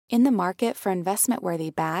In the market for investment-worthy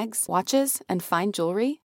bags, watches, and fine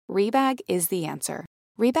jewelry, Rebag is the answer.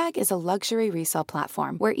 Rebag is a luxury resale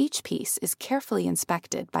platform where each piece is carefully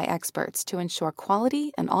inspected by experts to ensure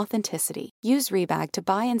quality and authenticity. Use Rebag to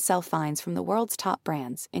buy and sell finds from the world's top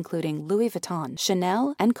brands, including Louis Vuitton,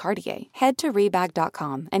 Chanel, and Cartier. Head to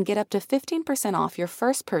Rebag.com and get up to 15% off your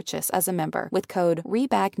first purchase as a member with code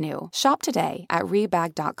REBAGNEW. Shop today at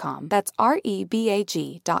Rebag.com. That's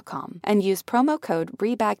REBAG.com. And use promo code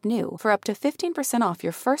REBAGNEW for up to 15% off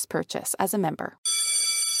your first purchase as a member.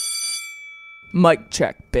 Mic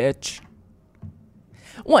check, bitch.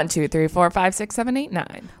 1, 2, 3, 4, 5, 6, 7, 8,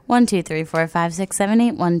 9. 1, 2, 3, 4, 5, 6, 7,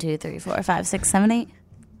 8. 1, 2, 3, 4, 5, 6, 7, 8.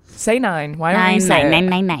 Say 9. Why don't you say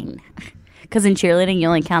 9. Because in cheerleading, you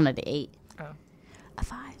only counted to 8. Oh.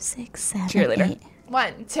 5, 6, 7, Cheerleader. 8.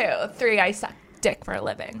 1, 2, 3. I suck dick for a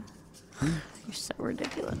living. You're so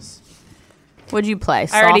ridiculous. What'd you play?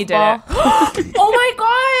 Softball? I already did it. Oh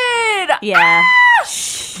my god! Yeah.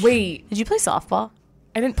 Wait. Did you play softball?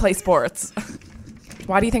 I didn't play sports.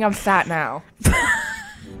 Why do you think I'm fat now?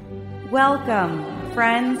 Welcome,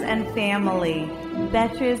 friends and family.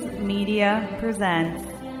 Betches Media presents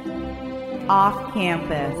Off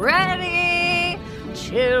Campus. Ready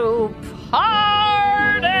to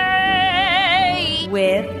party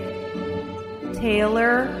With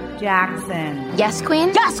Taylor Jackson. Yes, Queen?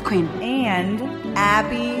 Yes, Queen. And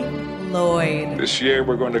Abby Lloyd. This year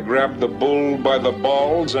we're going to grab the bull by the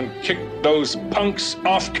balls and kick those punks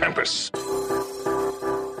off campus.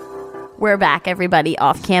 We're back, everybody.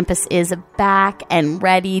 Off Campus is back and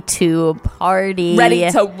ready to party.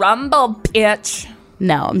 Ready to rumble, bitch.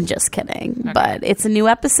 No, I'm just kidding. Okay. But it's a new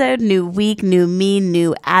episode, new week, new me,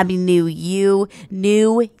 new Abby, new you,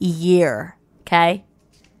 new year. Okay?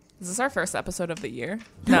 Is this our first episode of the year?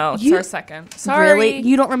 No, it's our second. Sorry. Really?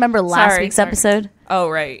 You don't remember last week's episode? Oh,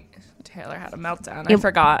 right. Taylor had a meltdown. I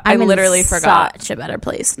forgot. I literally forgot. Such a better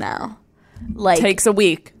place now. Like, takes a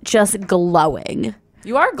week. Just glowing.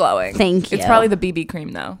 You are glowing. Thank you. It's probably the BB cream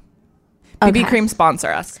though. BB cream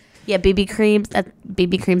sponsor us. Yeah, BB cream.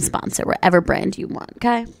 BB cream sponsor whatever brand you want.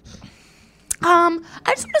 Okay. I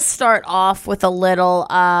just want to start off with a little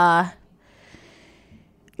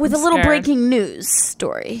breaking news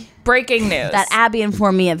story. Breaking news that Abby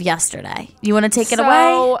informed me of yesterday. You want to take it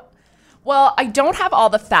away? Well, I don't have all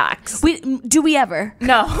the facts. Do we ever?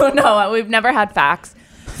 No, we've never had facts.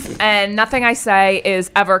 And nothing I say is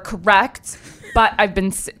ever correct. But I've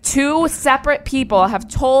been... two separate people have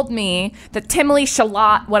told me that Timothy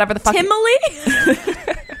Shalat, whatever the fuck...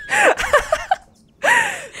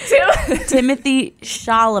 Timothy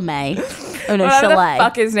Chalamet. Oh, no, whatever Chalet. The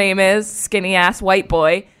fuck his name is, skinny-ass white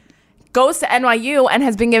boy, goes to NYU and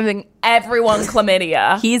has been giving everyone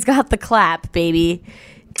chlamydia. He's got the clap, baby.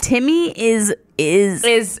 Timmy is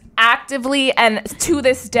actively and to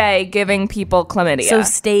this day giving people chlamydia. So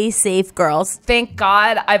stay safe, girls. Thank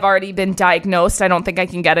God I've already been diagnosed. I don't think I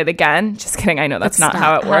can get it again. Just kidding. I know that's not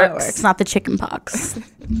how it works. It's not the chicken pox.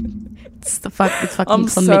 It's fucking I'm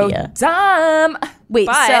chlamydia. So dumb. Wait,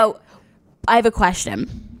 so I have a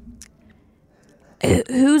question.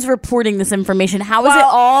 Who's reporting this information? How is it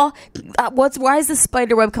all? Why is the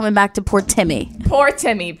spider web coming back to poor Timmy? Poor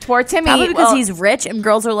Timmy. Probably because he's rich and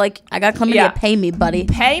girls are like, I got chlamydia. Yeah. Pay me, buddy.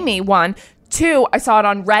 Pay me. 1, 2. I saw it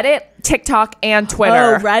on Reddit, TikTok, and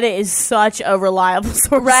Twitter. Oh, Reddit is such a reliable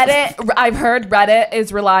source. I've heard Reddit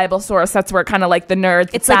is reliable source. That's where kind of like the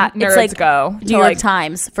nerds, nerds go. New York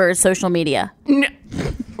Times for social media.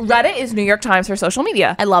 Reddit is New York Times for social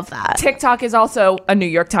media. I love that. TikTok is also a New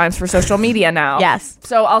York Times for social media now. Yes.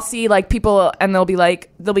 So I'll see like people and they'll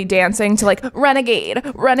be dancing to like renegade.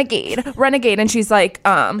 And she's like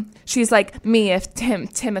me if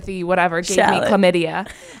Timothy whatever gave me chlamydia.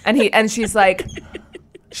 And she's like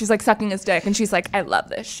sucking his dick and she's like, I love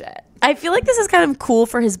this shit. I feel like this is kind of cool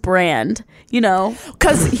for his brand, you know?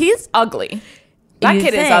 Because he's ugly. That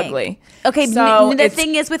kid is ugly. Okay, so the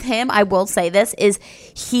thing is with him, I will say this, is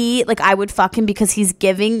he, like, I would fuck him because he's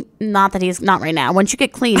giving, not that he's not right now. Once you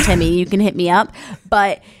get clean, Timmy, you can hit me up.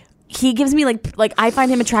 But he gives me, like I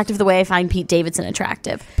find him attractive the way I find Pete Davidson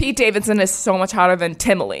attractive. Pete Davidson is so much hotter than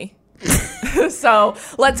Timely. So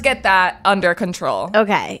let's get that under control.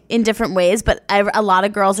 Okay, in different ways, but a lot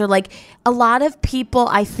of girls are like, a lot of people,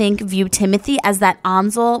 I think, view Timothy as that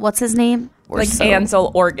Ansel, what's his name?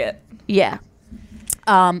 Ansel Orgit. Yeah.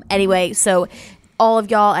 Anyway, so all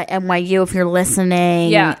of y'all at NYU, if you're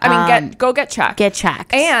listening, go get checked. Get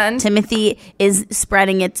checked. And Timothy is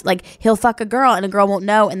spreading it, like he'll fuck a girl and a girl won't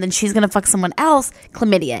know, and then she's gonna fuck someone else.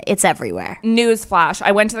 Chlamydia, it's everywhere. Newsflash: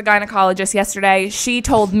 I went to the gynecologist yesterday. She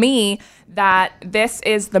told me that this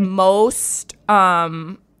is the most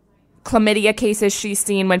chlamydia cases she's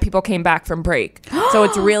seen when people came back from break. So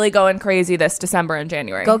it's really going crazy this December and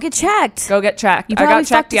January. Go get checked. Go get checked. You I got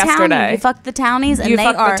checked yesterday. You fucked the townies, and they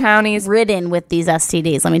are ridden with these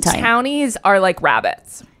STDs. Let me tell you, townies are like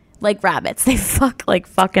rabbits. Like rabbits. They fuck like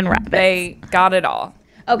fucking rabbits. They got it all.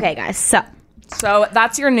 Okay, guys. So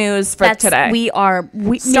that's your news for today. We are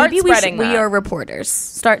reporters.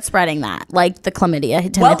 Start spreading that, like the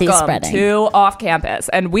chlamydia. Timothy's spreading. To Off Campus,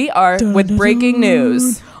 and we are with breaking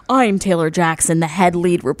news. I'm Taylor Jackson, the head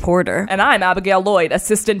lead reporter, and I'm Abigail Lloyd,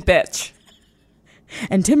 assistant bitch.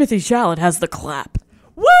 And Timothy Shallot has the clap.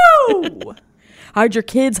 Woo! Hide your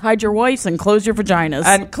kids, hide your wives, and close your vaginas.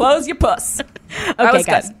 And close your puss. Okay,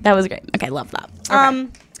 guys. Good. That was great. Okay, love that. Okay.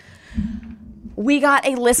 We got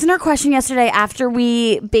a listener question yesterday after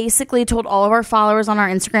we basically told all of our followers on our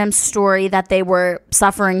Instagram story that they were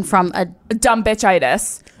suffering from a dumb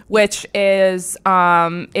bitchitis, which is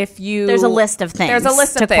if you... There's a list of things. There's a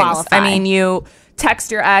list of things. Qualify. I mean, you text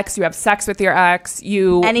your ex, you have sex with your ex,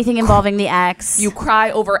 anything involving the ex. You cry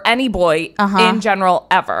over any boy in general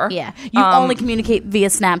ever. Yeah. You only communicate via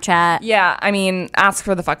Snapchat. Yeah. I mean, ask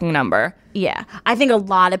for the fucking number. Yeah. I think a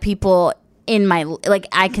lot of people in my, like,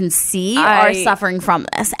 I can see are suffering from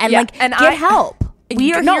this. And, get help.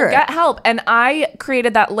 We are here. Get help. And I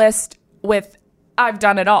created that list with, I've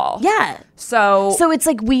done it all. Yeah. So it's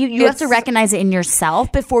like you have to recognize it in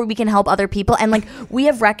yourself before we can help other people. And like we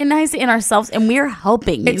have recognized it in ourselves and we're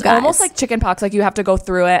helping you guys. It's almost like chickenpox. Like you have to go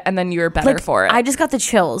through it and then you're better for it. I just got the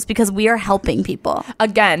chills because we are helping people.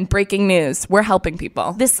 Again, breaking news. We're helping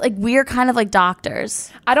people. We're kind of like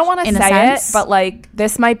doctors. I don't want to say it, but like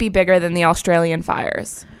this might be bigger than the Australian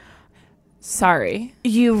fires. Sorry.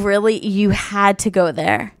 You had to go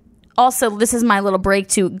there. Also, this is my little break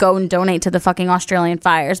to go and donate to the fucking Australian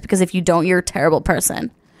fires because if you don't, you're a terrible person.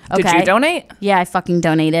 Okay? Did you donate? Yeah, I fucking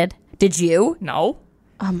donated. Did you? No.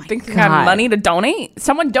 Oh my Think God. you have money to donate?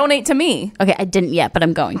 Someone donate to me. Okay, I didn't yet, but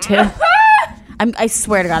I'm going to. I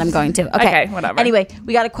swear to God, I'm going to. Okay, whatever. Anyway,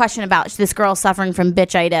 we got a question about this girl suffering from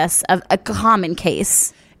bitchitis, a common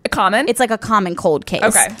case. A common? It's like a common cold case.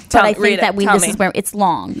 Okay. But I think that this is where it's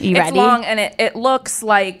long. You ready? It's long and it looks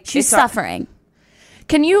like she's suffering.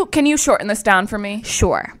 Can you shorten this down for me?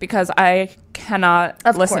 Sure. Because I cannot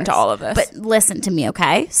listen to all of this. But listen to me,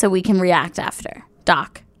 okay? So we can react after.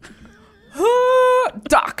 Doc.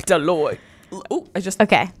 Dr. Lloyd. Oh, I just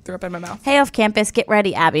threw up in my mouth. Hey, Off Campus, get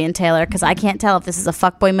ready, Abby and Taylor, because I can't tell if this is a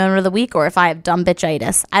fuckboy moment of the week or if I have dumb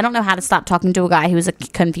bitchitis. I don't know how to stop talking to a guy who's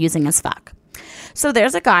confusing as fuck. So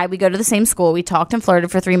there's a guy, we go to the same school, we talked and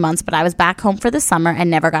flirted for 3 months, but I was back home for the summer and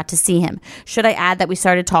never got to see him. Should I add that we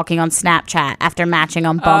started talking on Snapchat after matching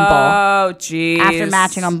on Bumble? Oh, jeez. After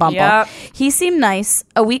matching on Bumble. Yep. He seemed nice.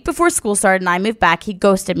 A week before school started and I moved back, he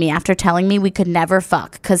ghosted me after telling me we could never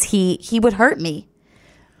fuck because he would hurt me.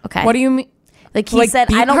 Okay. What do you mean? Like he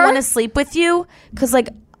said, I don't want to sleep with you because like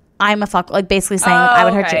I'm a fuck, like basically saying like, I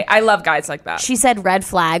would hurt you. I love guys like that. She said red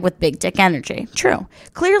flag with big dick energy. True.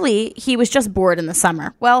 Clearly, he was just bored in the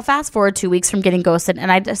summer. Well, fast forward 2 weeks from getting ghosted,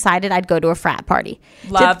 and I decided I'd go to a frat party.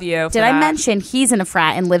 Did I mention he's in a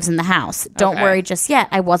frat and lives in the house? Don't worry just yet.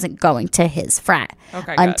 I wasn't going to his frat.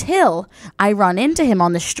 Okay, until I run into him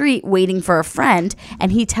on the street waiting for a friend,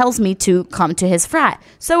 and he tells me to come to his frat.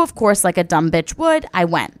 So, of course, like a dumb bitch would, I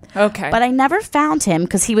went. Okay. But I never found him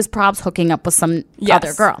because he was probs hooking up with some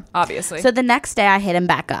other girl. Obviously. So the next day I hit him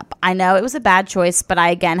back up. I know it was a bad choice, but I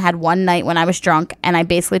again had one night when I was drunk and I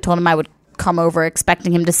basically told him I would come over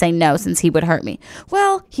expecting him to say no since he would hurt me.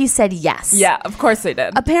 Well, he said yes. Yeah, of course they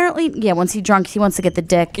did. Apparently, once he's drunk, he wants to get the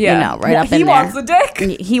dick, up in there. He wants the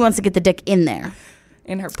dick. He wants to get the dick in there.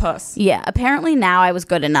 In her puss. Yeah, apparently now I was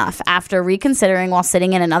good enough. After reconsidering while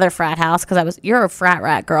sitting in another frat house, because you're a frat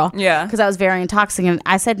rat girl. Yeah. Because I was very intoxicated.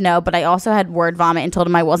 I said no, but I also had word vomit and told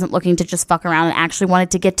him I wasn't looking to just fuck around and actually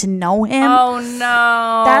wanted to get to know him. Oh,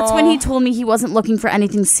 no. That's when he told me he wasn't looking for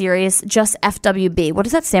anything serious, just FWB. What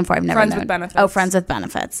does that stand for? I've never known. Friends with benefits. Oh, friends with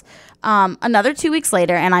benefits. Another 2 weeks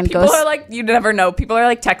later, and I'm People are like, you never know. People are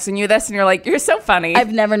like texting you this, and you're like, you're so funny.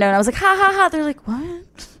 I've never known. I was like, ha, ha, ha. They're like,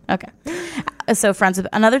 what? Okay. So friends with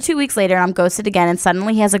another 2 weeks later, I'm ghosted again, and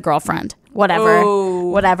suddenly he has a girlfriend.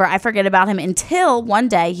 Whatever. I forget about him until one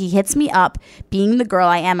day he hits me up. Being the girl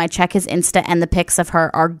I am, I check his Insta, and the pics of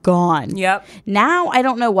her are gone. Yep. Now I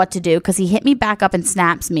don't know what to do because he hit me back up and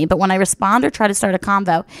snaps me. But when I respond or try to start a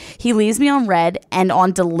convo, he leaves me on read and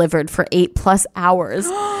on delivered for 8+ hours.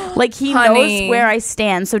 Like he knows where I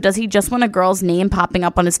stand. So does he just want a girl's name popping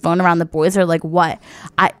up on his phone around the boys, or like what?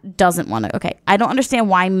 I don't understand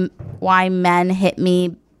why men hit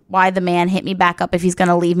me why the man hit me back up if he's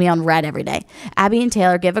gonna leave me on red every day. Abby and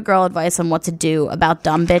Taylor, give a girl advice on what to do about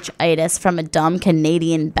dumb bitch-itis from a dumb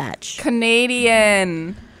Canadian bitch.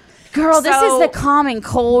 Canadian. Girl, this is the common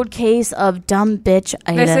cold case of dumb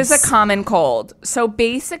bitch-itis. This is a common cold. So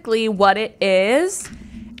basically what it is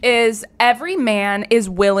every man is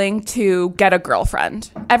willing to get a girlfriend.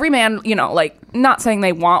 Every man, you know, like, not saying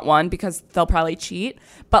they want one because they'll probably cheat,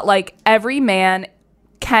 but like every man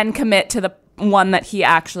can commit to the one that he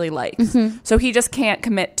actually likes. Mm-hmm. So he just can't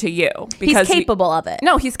commit to you because he's capable of it.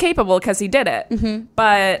 No, he's capable because he did it. Mm-hmm.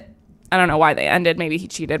 But I don't know why they ended. Maybe he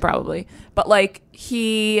cheated, probably. But like,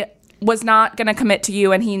 he was not going to commit to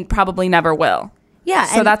you, and he probably never will. Yeah.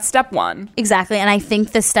 So that's step one. Exactly. And I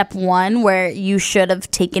think the step one where you should have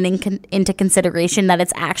taken into consideration that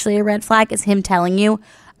it's actually a red flag is him telling you,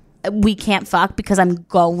 we can't fuck because I'm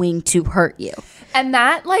going to hurt you. And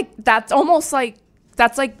that's almost like,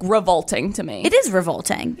 that's like revolting to me. It is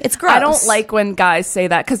revolting. It's gross. I don't like when guys say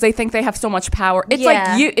that because they think they have so much power. It's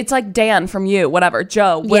like you. It's like Dan from You, whatever,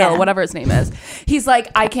 Joe, Will, whatever his name is. He's like,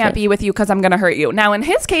 I can't be with you because I'm going to hurt you. Now, in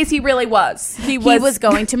his case, he really was. He was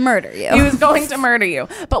going to murder you. He was going to murder you.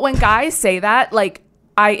 But when guys say that, like,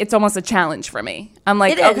 it's almost a challenge for me. I'm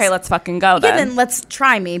like, okay, let's fucking go then. Yeah, then let's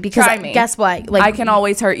try me because guess what? Like, I can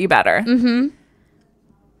always hurt you better. Mm-hmm.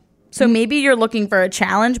 So maybe you're looking for a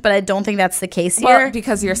challenge, but I don't think that's the case here. Well,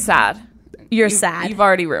 because you're sad. You're sad. You've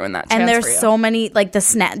already ruined that chance. And there's for you. so many, like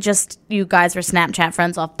you guys were Snapchat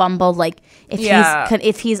friends off Bumble. Like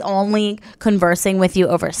if he's only conversing with you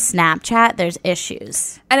over Snapchat, there's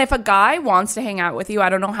issues. And if a guy wants to hang out with you, I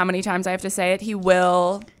don't know how many times I have to say it, he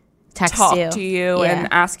will talk to you and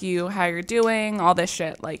ask you how you're doing, all this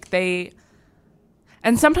shit. Like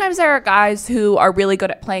and sometimes there are guys who are really good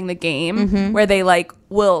at playing the game where they like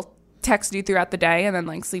will text you throughout the day and then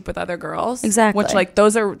like sleep with other girls. Exactly. Which like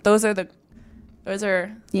those are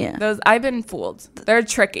I've been fooled. They're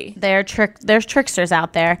tricky. There's tricksters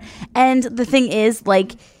out there. And the thing is,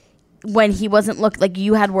 like, when he wasn't like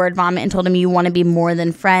you had word vomit and told him you want to be more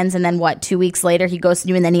than friends, and then 2 weeks later he goes to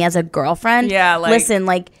you and then he has a girlfriend. Yeah, like, listen,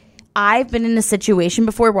 like, I've been in a situation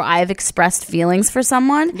before where I've expressed feelings for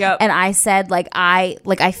someone, and I said I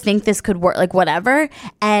think this could work, like whatever,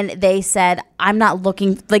 and they said I'm not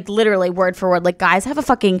looking, like literally word for word, like guys have a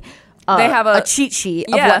fucking they have a cheat sheet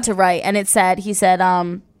of what to write, and he said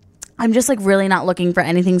I'm just like really not looking for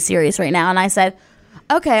anything serious right now, and I said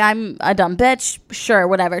okay, I'm a dumb bitch, sure,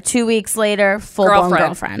 whatever. 2 weeks later, full blown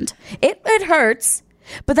girlfriend. It hurts,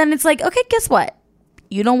 but then it's like, okay, guess what?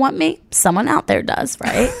 You don't want me, someone out there does,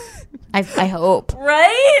 right? I hope.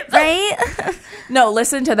 Right? No,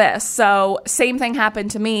 listen to this. So same thing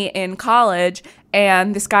happened to me in college,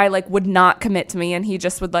 and this guy like would not commit to me, and he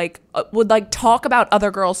just would talk about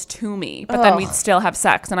other girls to me, but then we'd still have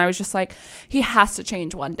sex, and I was just like, he has to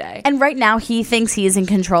change one day. And right now he thinks he is in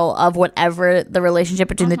control of whatever the relationship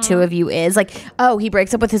between the two of you is. Like, he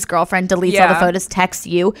breaks up with his girlfriend, deletes all the photos, texts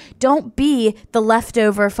you. Don't be the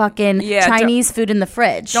leftover fucking Chinese food in the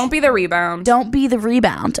fridge. Don't be the rebound. Don't be the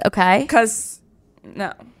rebound, okay? Because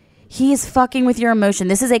no. He is fucking with your emotion.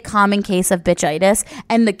 This is a common case of bitchitis,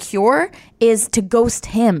 and the cure is to ghost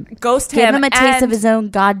him. Give him a taste of his own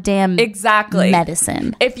goddamn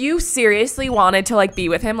medicine. If you seriously wanted to like be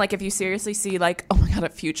with him, like if you seriously see like, oh my god, a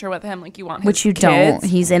future with him, like you want his which you kids, don't.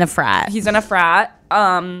 He's in a frat.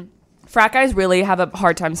 Frat guys really have a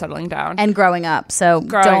hard time settling down and growing up. So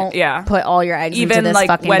don't put all your eggs into this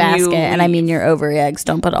fucking basket. And I mean your ovary eggs.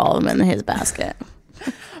 Don't put all of them in his basket.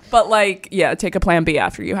 But like, take a plan B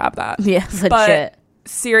after you have that. Yeah, legit. But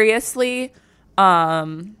seriously,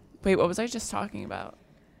 wait, what was I just talking about?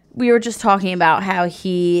 We were just talking about how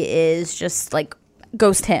he is just like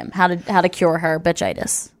ghost him. How to cure her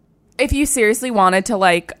bitchitis. If you seriously wanted to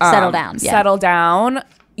like settle down,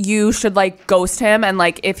 you should like ghost him, and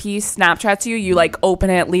like if he Snapchats you, you like open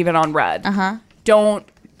it, leave it on red. Don't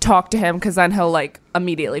talk to him because then he'll like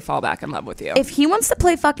immediately fall back in love with you. If he wants to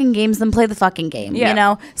play fucking games, then play the fucking game. You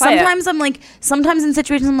know, sometimes in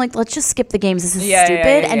situations I'm like, let's just skip the games. This is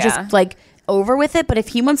stupid, and just like over with it. But if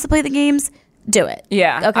he wants to play the games, do it.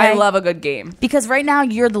 Yeah, okay? I love a good game because right now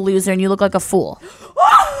you're the loser and you look like a fool.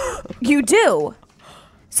 You do.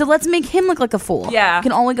 So let's make him look like a fool. Yeah,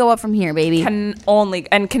 can only go up from here, baby.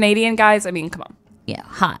 And Canadian guys, I mean, come on. Yeah,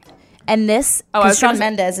 hot. And this, because Shawn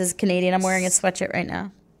Mendes is Canadian. I'm wearing a sweatshirt right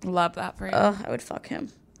now. Love that for you. Oh, I would fuck him.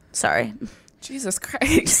 Sorry. Jesus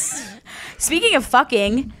Christ. Speaking of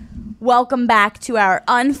fucking, welcome back to our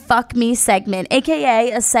Unfuck Me segment, aka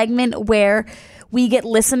a segment where we get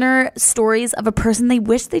listener stories of a person they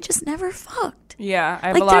wish they just never fucked. Yeah, I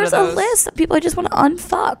have a lot of those. There's a list of people I just want to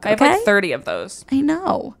unfuck. I have like 30 of those. I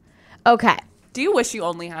know. Okay. Do you wish you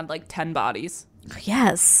only had like 10 bodies?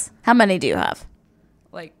 Yes. How many do you have?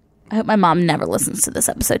 Like, I hope my mom never listens to this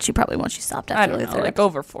episode. She probably won't. She stopped after I don't know, like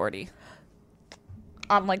over 40.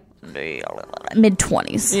 I'm like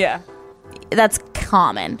mid-20s. Yeah. That's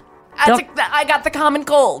common. I got the common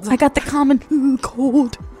cold. I got the common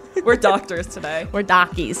cold. We're doctors today. We're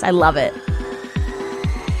dockies. I love it.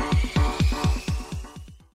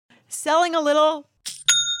 Selling a little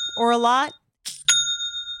or a lot?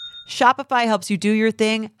 Shopify helps you do your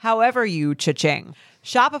thing however you cha-ching.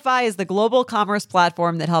 Shopify is the global commerce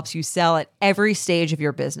platform that helps you sell at every stage of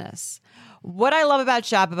your business. What I love about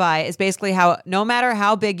Shopify is basically how no matter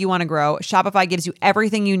how big you want to grow, Shopify gives you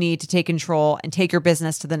everything you need to take control and take your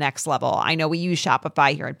business to the next level. I know we use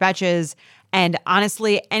Shopify here at Betches, and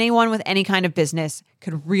honestly, anyone with any kind of business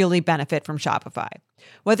could really benefit from Shopify.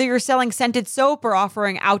 Whether you're selling scented soap or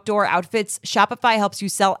offering outdoor outfits, Shopify helps you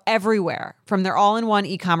sell everywhere, from their all-in-one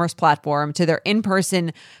e-commerce platform to their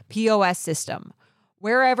in-person POS system.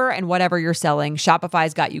 Wherever and whatever you're selling,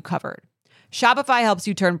 Shopify's got you covered. Shopify helps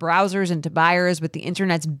you turn browsers into buyers with the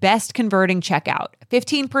internet's best converting checkout,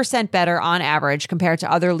 15% better on average compared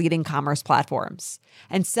to other leading commerce platforms.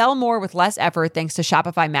 And sell more with less effort thanks to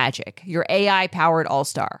Shopify Magic, your AI-powered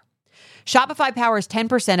all-star. Shopify powers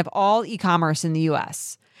 10% of all e-commerce in the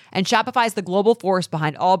U.S., and Shopify is the global force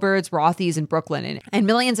behind Allbirds, Rothy's, and Brooklyn, and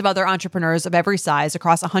millions of other entrepreneurs of every size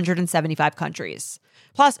across 175 countries.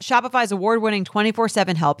 Plus, Shopify's award-winning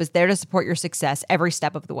 24/7 help is there to support your success every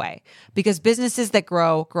step of the way, because businesses that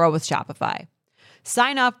grow, grow with Shopify.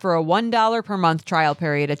 Sign up for a $1 per month trial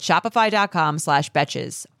period at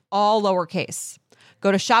shopify.com/betches, all lowercase.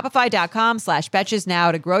 Go to shopify.com/betches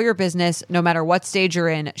now to grow your business no matter what stage you're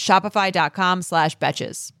in.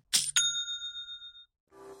 Shopify.com/betches.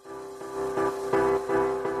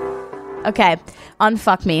 Okay.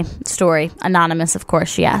 Unfuck me story. Anonymous, of course.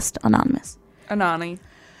 She asked. Anonymous. Anani.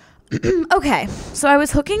 Okay. So I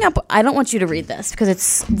was hooking up. I don't want you to read this because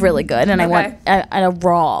it's really good. And I want a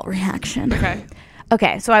raw reaction.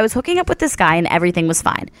 Okay. So I was hooking up with this guy and everything was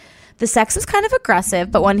fine. The sex was kind of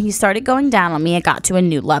aggressive, but when he started going down on me, it got to a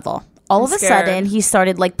new level. All of a sudden, he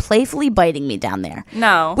started like playfully biting me down there.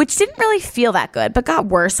 No. Which didn't really feel that good, but got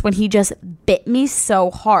worse when he just bit me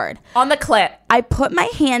so hard. On the clit. I put my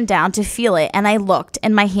hand down to feel it, and I looked,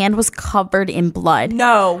 and my hand was covered in blood.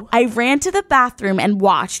 No. I ran to the bathroom and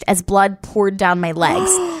watched as blood poured down my legs.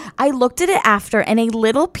 I looked at it after, and a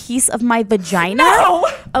little piece of my vagina,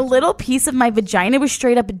 a little piece of my vagina was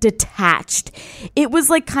straight up detached. It was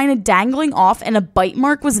like kind of dangling off, and a bite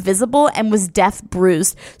mark was visible and was death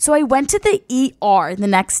bruised. So I went to the ER the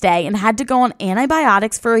next day and had to go on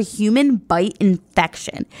antibiotics for a human bite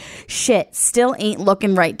infection. Shit, still ain't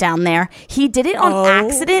looking right down there. He did it on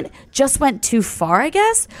accident, just went too far, I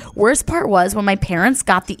guess. Worst part was when my parents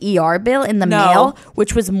got the ER bill in the mail,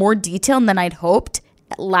 which was more detailed than I'd hoped.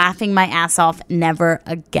 Laughing my ass off, never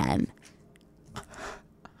again.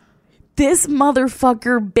 This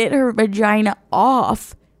motherfucker bit her vagina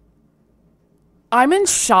off. I'm in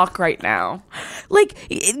shock right now. Like,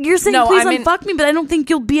 you're saying please unfuck me, but I don't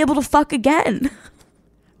think you'll be able to fuck again.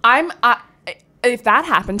 If that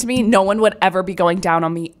happened to me, no one would ever be going down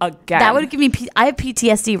on me again. That would give me I have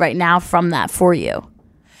PTSD right now from that for you.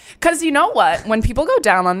 Because you know what? When people go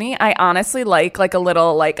down on me, I honestly like a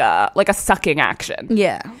little like a sucking action.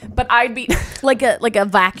 Yeah. But I'd be like a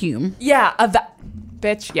vacuum. Yeah,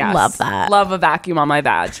 bitch, yes. Love that. Love a vacuum on my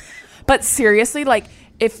vag. But seriously, like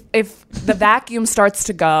if the vacuum starts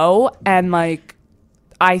to go and like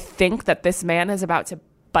I think that this man is about to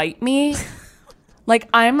bite me, like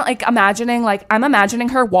I'm imagining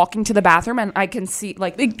her walking to the bathroom and I can see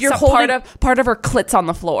like you're holding part of her clit's on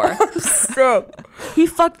the floor. He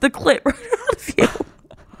fucked the clit right out of you.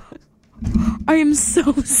 I am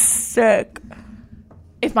so sick.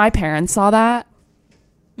 If my parents saw that,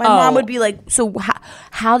 my mom would be like, so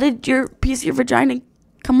how did your piece of your vagina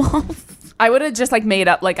come off? I would have just like made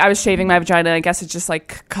up like I was shaving my vagina and I guess it just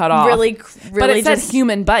like cut off. Really but it said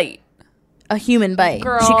human bite. A human bite.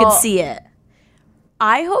 Girl. She could see it.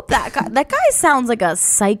 I hope that guy sounds like a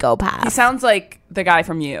psychopath. He sounds like the guy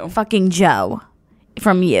from You. Fucking Joe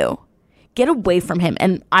from You. Get away from him.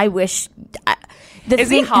 And I wish... Is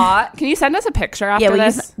he hot? Can you send us a picture after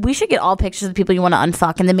this? We should get all pictures of people you want to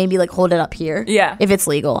unfuck and then maybe like hold it up here. Yeah. If it's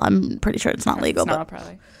legal. I'm pretty sure it's not legal. It's not,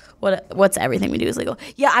 probably. What's everything we do is legal.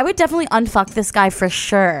 Yeah, I would definitely unfuck this guy for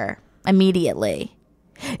sure. Immediately.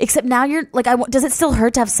 Except now you're... like, does it still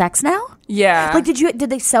hurt to have sex now? Yeah. Like, did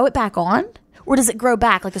they sew it back on? Or does it grow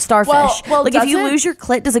back like a starfish? Well, like if you lose your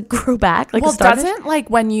clit, does it grow back like a starfish? Doesn't like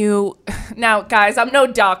when you... Now, guys, I'm no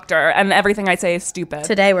doctor and everything I say is stupid.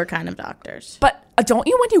 Today we're kind of doctors. But don't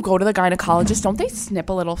you, when you go to the gynecologist, don't they snip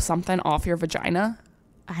a little something off your vagina?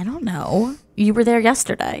 I don't know. You were there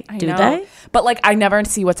yesterday. Do they? But like, I never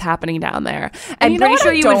see what's happening down there. And I'm pretty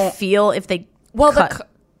sure you would feel if they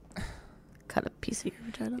cut a piece of your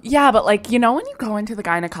vagina. Yeah, but like, you know, when you go into the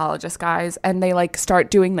gynecologist, guys, and they like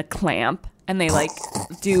start doing the clamp and they like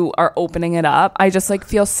are opening it up, I just like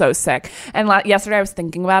feel so sick. And yesterday I was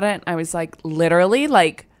thinking about it. And I was like, literally,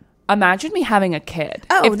 like, imagine me having a kid.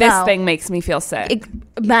 If this thing makes me feel sick.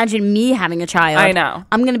 Imagine me having a child. I know.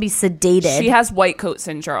 I'm going to be sedated. She has white coat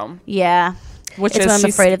syndrome. Yeah. Which it's is, when I'm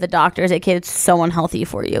afraid of the doctors. It's so unhealthy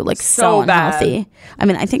for you. Like, so unhealthy. I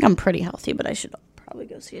mean, I think I'm pretty healthy, but I should probably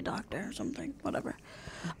go see a doctor or something. Whatever.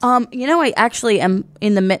 You know, I actually am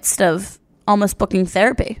in the midst of almost booking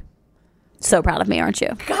therapy. So proud of me, aren't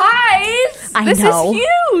you? Guys! This is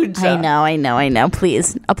huge! I know.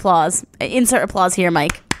 Please, applause. Insert applause here,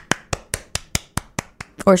 Mike.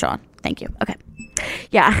 Or Sean. Thank you. Okay.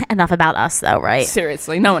 Yeah, enough about us, though, right?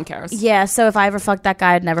 Seriously, no one cares. Yeah, so if I ever fucked that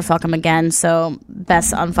guy, I'd never fuck him again. So,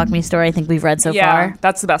 best unfuck me story I think we've read so far. Yeah,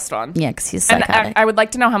 that's the best one. Yeah, because he's psychotic. And I would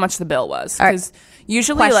like to know how much the bill was. Because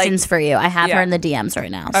usually, questions for you. I have her in the DMs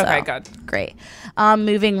right now. So. Okay, good. Great.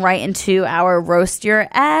 Moving right into our Roast Your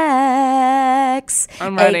Ex.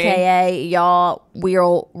 I'm ready. AKA, y'all,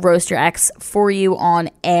 we'll roast your ex for you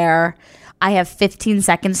on air. I have 15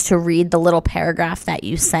 seconds to read the little paragraph that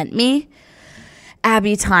you sent me.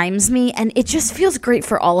 Abby times me, and it just feels great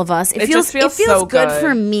for all of us. It feels so good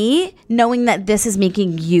for me knowing that this is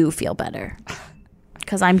making you feel better.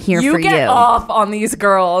 Because I'm here for you. You get off on these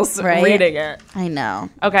girls reading it. I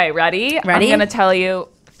know. Okay, ready? I'm going to tell you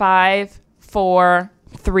 5, 4,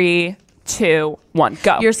 3, 2, 1,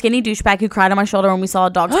 go. You're a skinny douchebag who cried on my shoulder when we saw A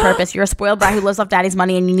Dog's Purpose. You're a spoiled brat who lives off daddy's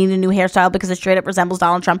money and you need a new hairstyle because it straight up resembles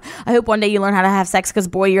Donald Trump. I hope one day you learn how to have sex because,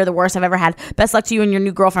 boy, you're the worst I've ever had. Best luck to you and your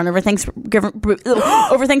new girlfriend. Over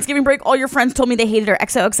Thanksgiving break, all your friends told me they hated her.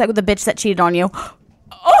 XOXO with the bitch that cheated on you.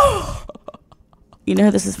 Oh! You know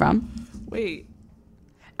who this is from? Wait.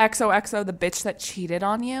 XOXO, the bitch that cheated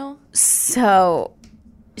on you? So,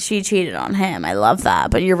 she cheated on him. I love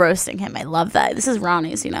that. But you're roasting him. I love that. This is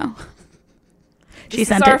Ronnie's, you know. She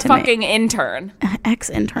sent it to me. Our fucking intern.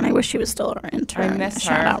 Ex-intern. I wish she was still our intern. I miss her.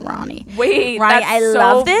 Shout out Ronnie. Wait, Ronnie, that's I so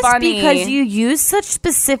love this funny. because you use such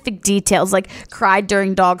specific details, like cried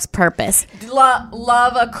during Dog's Purpose.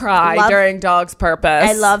 Love a cry during Dog's Purpose.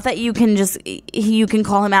 I love that you can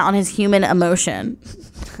call him out on his human emotion.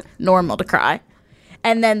 Normal to cry.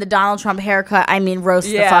 And then the Donald Trump haircut, I mean, roast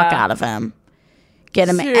the fuck out of him. Get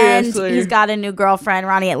him. Seriously. And he's got a new girlfriend,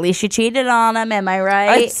 Ronnie. At least she cheated on him. Am I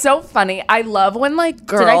right? It's so funny. I love when like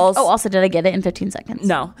girls. Did I get it in 15 seconds?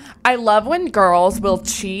 No. I love when girls will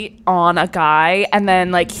cheat on a guy and then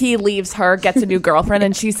like he leaves her, gets a new girlfriend,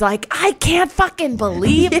 and she's like, I can't fucking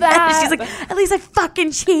believe that. She's like, at least I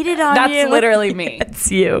fucking cheated on you. That's literally me. It's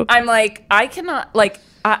you. I'm like, I cannot like.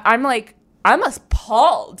 I'm like, I'm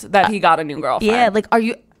appalled that he got a new girlfriend. Yeah. Like, are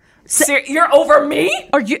you? You're over me?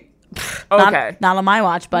 Are you? Okay. Not on my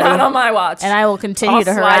watch, buddy. Not on my watch. And I will continue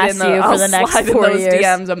to harass you for the next 4 years.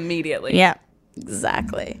 DMs immediately. Yeah,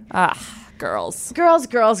 exactly. Girls.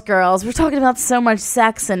 Girls. We're talking about so much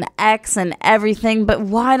sex and X and everything, but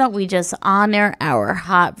why don't we just honor our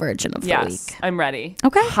hot virgin of the week? Yes, I'm ready.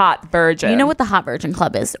 Okay. Hot virgin. You know what the Hot Virgin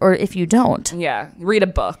Club is, or if you don't, Yeah. Read a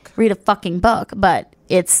book. read a fucking book, but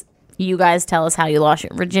it's you guys tell us how you lost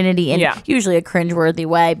your virginity in usually a cringeworthy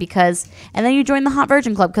way and then you join the Hot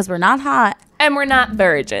Virgin Club because we're not hot. And we're not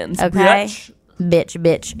virgins. Okay. Bitch.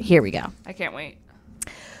 Bitch. Here we go. I can't wait.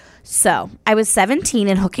 So, I was 17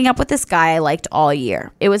 and hooking up with this guy I liked all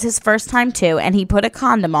year. It was his first time too, and he put a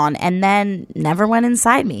condom on and then never went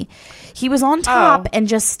inside me. He was on top and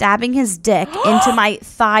just stabbing his dick into my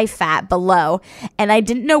thigh fat below, and I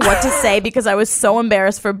didn't know what to say because I was so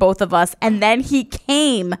embarrassed for both of us. And then he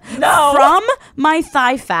came from my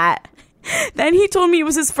thigh fat. Then he told me it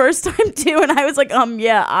was his first time too, and I was like,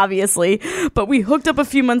 yeah, obviously. But we hooked up a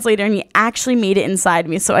few months later, and he actually made it inside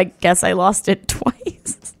me, so I guess I lost it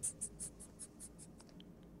twice.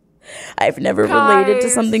 I've never related to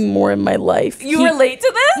something more in my life. You relate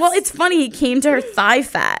to this? Well, it's funny. He came to her thigh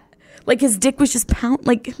fat. Like, his dick was just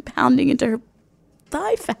pounding into her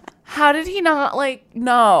thigh fat. How did he not,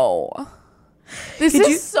 no. This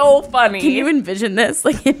is so funny. Can you envision this?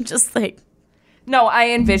 Like, him just, No, I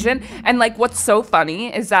envision. And, what's so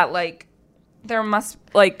funny is that, there must,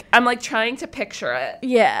 I'm, trying to picture it.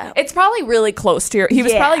 Yeah. It's probably really close to your, he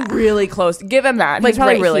was probably really close. Give him that. He's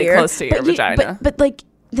probably right really here. close to your vagina. But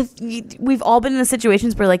we've all been in the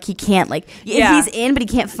situations where like he can't like he's in but he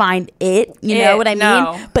can't find it. You know what I mean?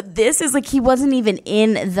 No. But this is like he wasn't even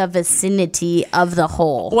in the vicinity of the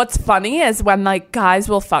hole. What's funny is when like guys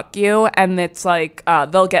will fuck you and it's like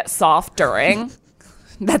they'll get soft during.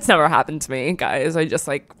 That's never happened to me, guys. I just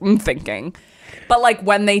like I'm thinking. But like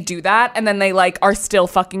when they do that and then they like are still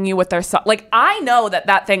fucking you with their like I know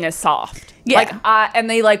that thing is soft. Yeah. Like and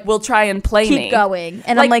they like will try and play me. Keep going.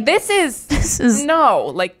 And like, I'm like this is no,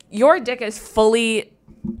 like your dick is fully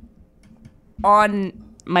on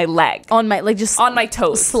my leg. On my like just on my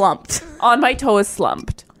toes. Slumped. On my toes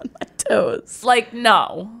slumped. On my toes. Like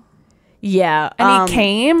no. Yeah. And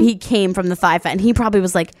he came from the thigh fat and he probably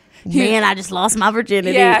was like, man, I just lost my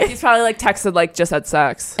virginity. Yeah, he's probably like texted like just had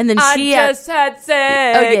sex. And then she just had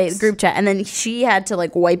sex. Oh yeah, the group chat. And then she had to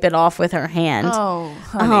like wipe it off with her hand. Oh,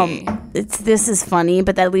 honey. This is funny,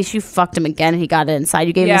 but at least you fucked him again and he got it inside.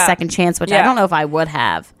 You gave him a second chance, which I don't know if I would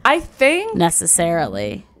have. I think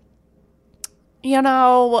necessarily. You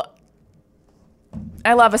know,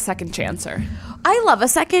 I love a second chancer. I love a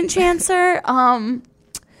second chancer.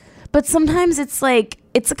 But sometimes it's like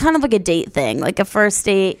it's kind of like a date thing, like a first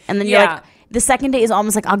date, and then you're like the second date is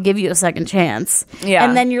almost like I'll give you a second chance. Yeah.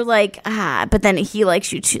 And then you're like, but then he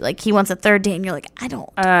likes you too. Like he wants a third date and you're like, I don't.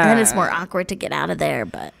 Then it's more awkward to get out of there,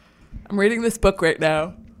 but I'm reading this book right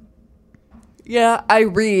now. Yeah, I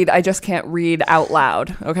read. I just can't read out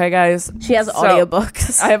loud. Okay, guys? She has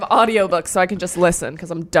audiobooks. I have audiobooks so I can just listen because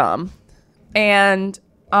I'm dumb. And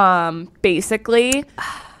basically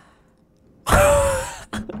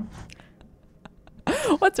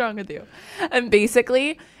what's wrong with you? And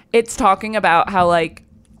basically it's talking about how like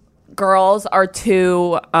girls are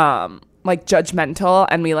too like judgmental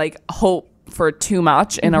and we like hope for too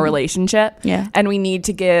much in a relationship. Yeah. And we need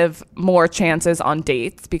to give more chances on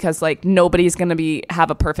dates because like nobody's gonna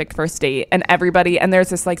have a perfect first date and there's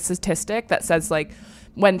this like statistic that says like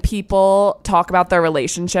when people talk about their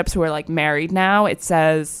relationships who are like married now, it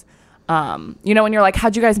says you know, when you're like,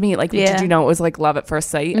 how'd you guys meet? Like, did you know it was like love at first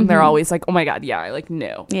sight? And they're always like, oh my God, yeah, I like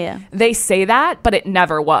knew. Yeah. They say that, but it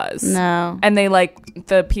never was. No. And they like,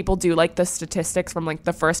 the people do like the statistics from like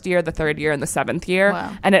the first year, the third year, and the seventh year.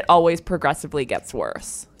 Wow. And it always progressively gets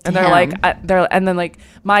worse. And they're like, and then like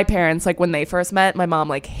my parents, like when they first met, my mom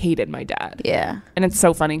like hated my dad. Yeah. And it's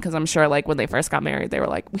so funny because I'm sure like when they first got married, they were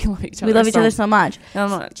like, we love each other. We love each other so much. So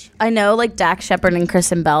much. I know like Dax Shepard and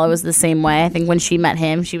Kristen Bella was the same way. I think when she met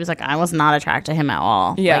him, she was like, I was not attracted to him at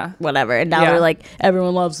all. Yeah. Like, whatever. And now they're like,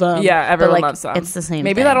 everyone loves them. Yeah, everyone loves them. It's the same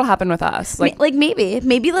Maybe thing. That'll happen with us. Like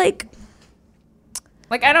maybe like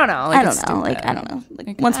I don't know. Like, I don't know.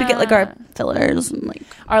 Like once we get like our fillers and like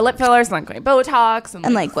our lip fillers and like Botox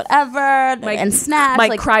and like whatever and snatch,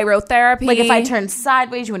 like cryotherapy. Like if I turned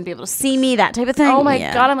sideways, you wouldn't be able to see me. That type of thing. Oh my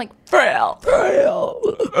God, I'm like frail.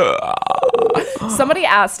 Somebody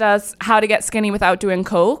asked us how to get skinny without doing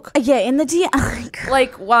coke. Yeah, in the DM.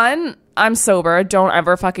 Like one, I'm sober. Don't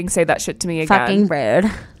ever fucking say that shit to me again. Fucking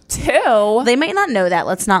rude. Two, they might not know that.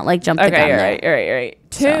 Let's not like jump the gun there. Right.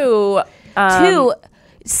 Two.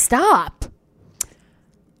 Stop.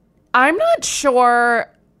 I'm not sure.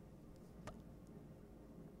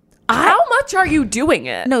 How much are you doing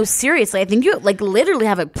it? No, seriously. I think you like literally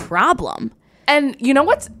have a problem. And you know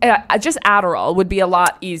what's just Adderall would be a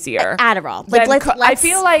lot easier. Adderall. Like I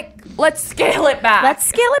feel like let's scale it back. Let's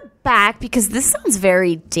scale it back because this sounds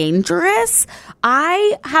very dangerous.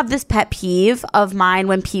 I have this pet peeve of mine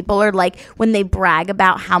when people are like when they brag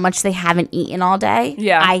about how much they haven't eaten all day.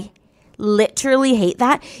 Yeah. I literally hate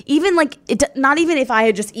that. Even like not even if I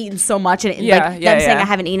had just eaten so much and them saying I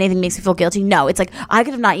haven't eaten anything makes me feel guilty. No, it's like I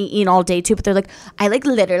could have not eaten all day too, but they're like I like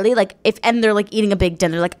literally like and they're like eating a big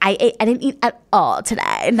dinner, like I didn't eat at all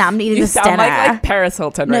today. Now I'm eating this dinner. You sound like Paris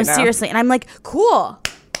Hilton right now. No, seriously. And I'm like, cool.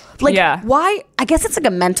 Like, why? I guess it's like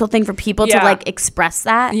a mental thing for people to like express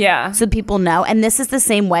that. Yeah. So people know. And this is the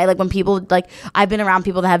same way. Like when people like, I've been around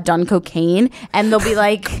people that have done cocaine and they'll be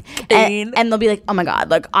like, and they'll be like, oh my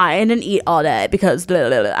God, like I didn't eat all day because blah,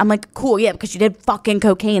 blah, blah. I'm like, cool. Yeah. Because you did fucking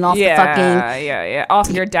cocaine off the fucking. Yeah.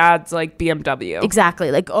 Off your dad's like BMW.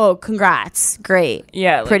 Exactly. Like, oh, congrats. Great.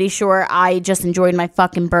 Yeah. Like, pretty sure I just enjoyed my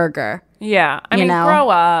fucking burger. Yeah. I mean,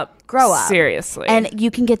 grow up. Seriously. And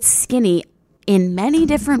you can get skinny in many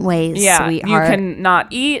different ways, sweetheart. You can not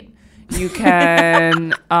eat. You can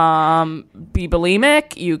be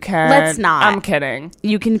bulimic. You can. Let's not. I'm kidding.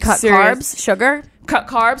 You can cut carbs, sugar. Cut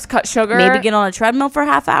carbs, cut sugar. Maybe get on a treadmill for a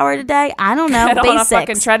half hour today. I don't know. Get on a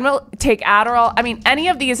fucking treadmill. Take Adderall. I mean, any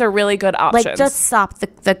of these are really good options. Like, just stop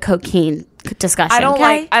the cocaine discussion. I don't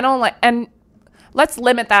like. And let's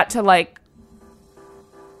limit that to like.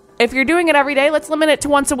 If you're doing it every day, let's limit it to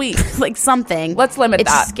once a week. Like something. Let's limit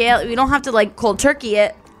that. Scale. We don't have to like cold turkey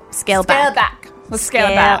it. Scale back. Scale it back. Let's scale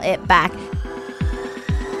it back.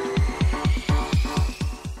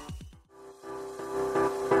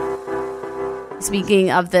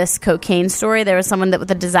 Speaking of this cocaine story, there was someone that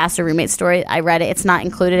with a disaster roommate story. I read it. It's not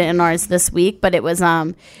included in ours this week, but it was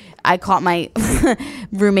I caught my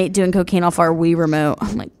roommate doing cocaine off our Wii remote.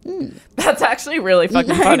 I'm like, That's actually really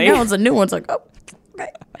fucking funny. I know, it's a new one. It's like, oh.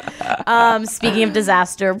 Right. Speaking of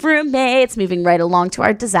disaster roommates, moving right along to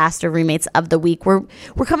our disaster roommates of the week. We're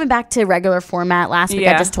coming back to regular format. Last week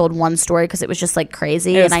I just told one story because it was just like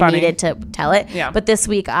crazy and I needed to tell it. Yeah. But this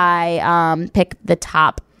week I picked the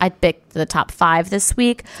top 5 this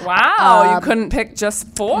week. Wow, you couldn't pick just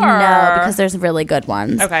 4. No, because there's really good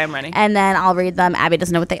ones. Okay, I'm ready. And then I'll read them. Abby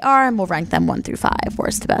doesn't know what they are, and we'll rank them 1 through 5,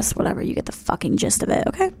 worst to best, whatever. You get the fucking gist of it,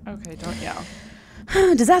 okay? Okay, don't yell.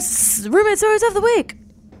 Disaster roommate stories of the week.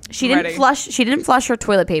 She didn't flush her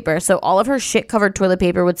toilet paper, so all of her shit-covered toilet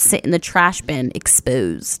paper would sit in the trash bin,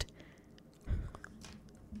 exposed.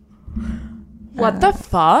 What the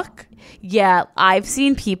fuck? Yeah, I've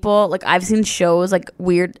seen people, like I've seen shows, like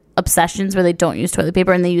weird obsessions where they don't use toilet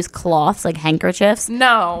paper and they use cloths, like handkerchiefs.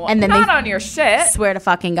 No, and then not on your shit. Swear to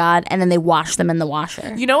fucking God. And then they wash them in the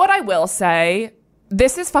washer. You know what I will say?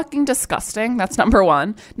 This is fucking disgusting. That's number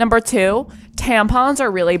 1. Number 2, tampons are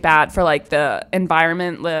really bad for like the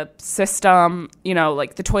environment, the system, you know,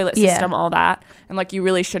 like the toilet system, all that. And like you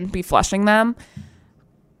really shouldn't be flushing them.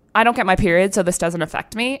 I don't get my period, so this doesn't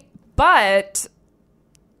affect me. But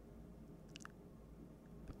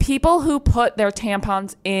people who put their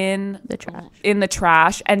tampons in the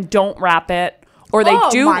trash and don't wrap it, or they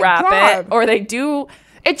wrap it, or they do,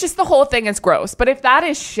 it's just the whole thing is gross. But if that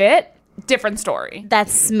is shit, different story.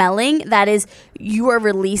 That's smelling. That is, you are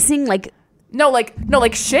releasing like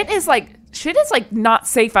shit is like not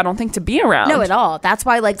safe, I don't think, to be around. No, at all. That's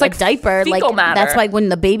why like it's a diaper, like matter. That's why when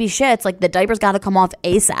the baby shits, like the diaper's got to come off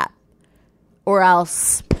ASAP, or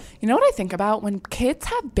else. You know what I think about when kids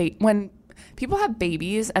have when people have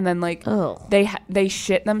babies and then like they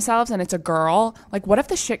shit themselves and it's a girl. Like, what if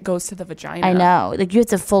the shit goes to the vagina? I know. Like, you have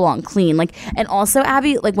to full on clean. Like, and also,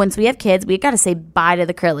 Abby, like once we have kids, we got to say bye to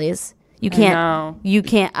the curlies. You can't. You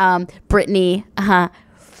can't. Brittany,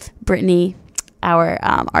 our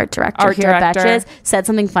art director here at Betches, said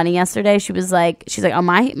something funny yesterday. She's like, oh,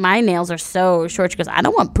 my nails are so short. She goes, I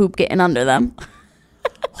don't want poop getting under them.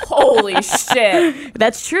 Holy shit.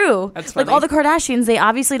 That's true. That's funny. Like all the Kardashians, they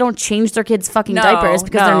obviously don't change their kids' fucking diapers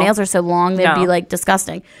because their nails are so long. They'd be like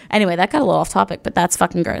disgusting. Anyway, that got a little off topic, but that's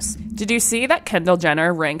fucking gross. Did you see that Kendall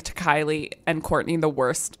Jenner ranked Kylie and Kourtney the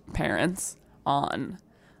worst parents on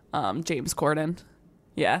James Corden?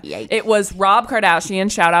 Yeah. Yikes. It was Rob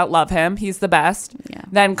Kardashian, shout out, love him, he's the best. Yeah.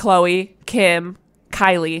 Then Khloe, Kim,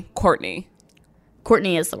 Kylie, Kourtney.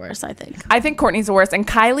 Kourtney is the worst, I think. I think Kourtney's the worst. And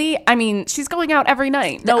Kylie, I mean, she's going out every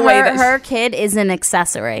night. Her kid is an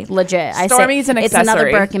accessory. Legit. Stormy's an accessory. It's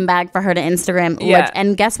another Birkin bag for her to Instagram. Yeah.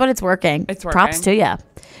 And guess what? It's working. It's working. Props to you.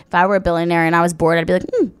 If I were a billionaire and I was bored, I'd be like,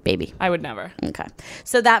 baby. I would never. Okay.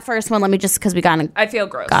 So that first one, let me just, because I feel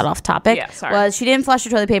gross. Got off topic. Yeah, sorry. Was she didn't flush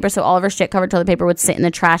her toilet paper, so all of her shit covered toilet paper would sit in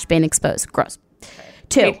the trash bin exposed. Gross.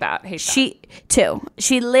 Okay. Hate that.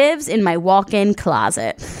 She lives in my walk-in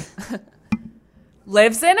closet.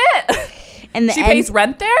 Lives in it? And she pays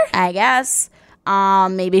rent there? I guess.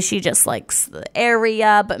 Maybe she just likes the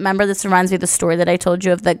area. But remember, this reminds me of the story that I told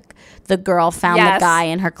you of the girl found the guy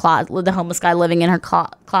in her closet, the homeless guy living in her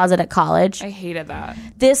closet at college. I hated that.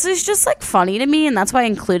 This is just like funny to me, and that's why I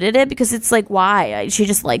included it, because it's like, why? She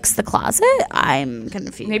just likes the closet? I'm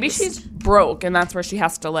confused. Maybe she's broke and that's where she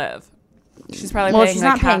has to live. She's probably well, she's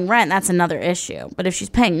not paying rent. That's another issue. But if she's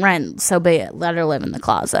paying rent, so be it. Let her live in the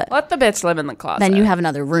closet. Let the bitch live in the closet. Then you have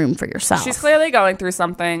another room for yourself. She's clearly going through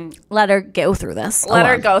something. Let her go through this. Let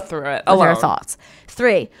her go through it alone. With her thoughts.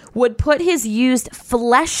 3, would put his used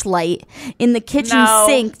fleshlight in the kitchen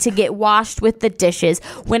sink to get washed with the dishes.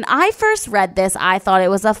 When I first read this, I thought it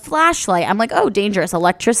was a flashlight. I'm like, oh, dangerous.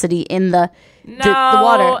 Electricity in the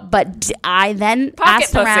water. But I then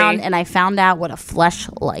asked around and I found out what a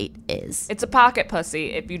fleshlight is. It's a pocket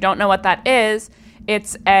pussy. If you don't know what that is,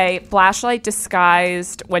 it's a flashlight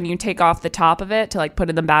disguised when you take off the top of it to like put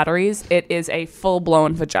in the batteries. It is a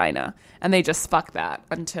full-blown vagina. And they just fuck that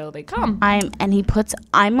until they come.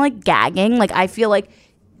 I'm like gagging. Like I feel like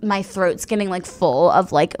my throat's getting like full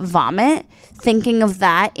of like vomit thinking of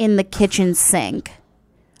that in the kitchen sink.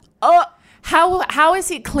 Oh, how is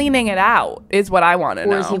he cleaning it out is what I want to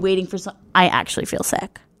know. Or is he waiting for some? I actually feel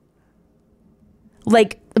sick.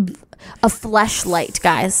 Like A fleshlight,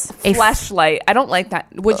 guys. Fleshlight. I don't like that.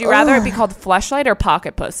 Would you rather it be called fleshlight or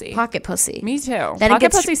pocket pussy? Pocket pussy. Me too. Then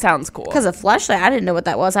pocket pussy sounds cool. Because a flashlight, I didn't know what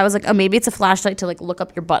that was. I was like, oh, maybe it's a flashlight to like look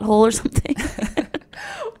up your butthole or something.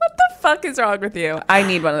 What the fuck is wrong with you? I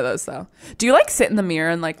need one of those though. Do you like sit in the mirror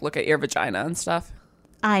and like look at your vagina and stuff?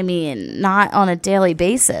 I mean, not on a daily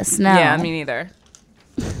basis. No. Yeah, me neither.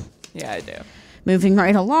 Yeah, I do. Moving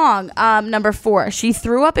right along. Number 4, she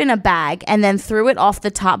threw up in a bag and then threw it off the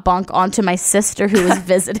top bunk onto my sister who was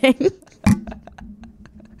visiting.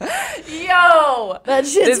 Yo, That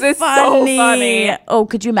shit's this is funny. so funny. Oh,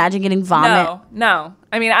 could you imagine getting vomit? No.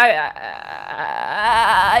 I mean, I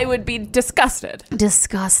would be disgusted.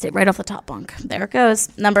 Disgusted. Right off the top bunk. There it goes.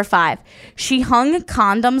 Number 5, she hung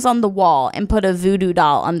condoms on the wall and put a voodoo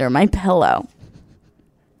doll under my pillow.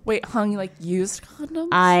 Wait, hung like used condoms?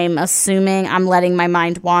 I'm assuming, I'm letting my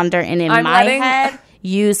mind wander, and in my head,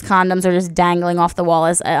 used condoms are just dangling off the wall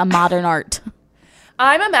as a modern art.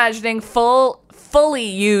 I'm imagining fully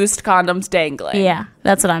used condoms dangling. Yeah,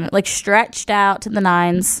 that's what I'm like, stretched out to the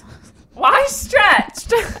nines. Why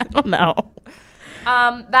stretched? I don't know.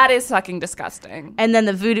 That is fucking disgusting. And then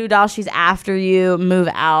the voodoo doll, she's after you, move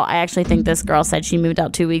out. I actually think this girl said she moved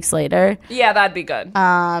out 2 weeks later. Yeah, that'd be good.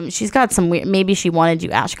 She's got some weird, maybe she wanted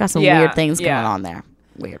you out. She got some weird things going on there.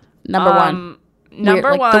 Weird. Number 1. Number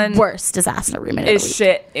weird, like, 1. The worst disaster roommate is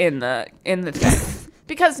shit in the thing.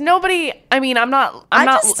 Because nobody, I mean, I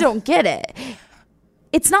just don't get it.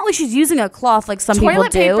 It's not like she's using a cloth like some people do.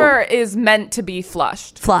 Toilet paper is meant to be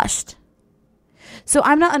flushed. So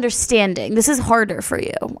I'm not understanding. This is harder for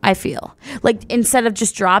you, I feel. Like, instead of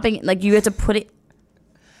just dropping it, like, you have to put it.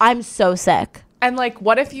 I'm so sick. And, like,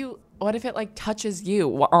 what if it, like, touches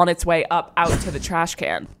you on its way up out to the trash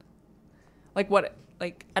can? Like, what?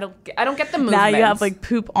 Like, I don't get the movement. Now you have, like,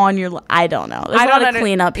 poop on your. I don't know. There's a lot of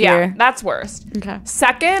clean up here. Yeah, that's worst. Okay.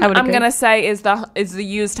 Second, I'm gonna say is the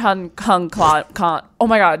used hung oh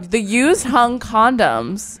my god, the used hung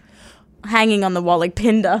condoms hanging on the wall, like,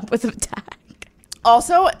 pinned up with a tag.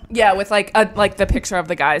 Also, yeah, with like the picture of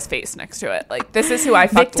the guy's face next to it. Like, this is who I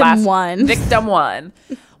fucked last. Victim 1.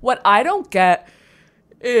 What I don't get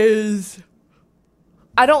is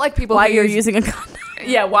I don't like people why you're using a condom.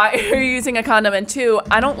 Yeah, why are you using a condom? And 2,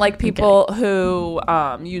 I don't like people who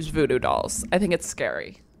use voodoo dolls. I think it's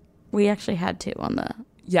scary. We actually had 2 on the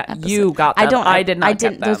episode. You got them. I did not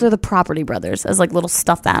get them. Those are the Property Brothers as like little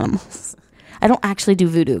stuffed animals. I don't actually do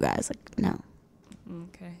voodoo, guys. Like, no.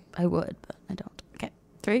 Okay. I would, but I don't.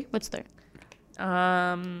 3? What's 3?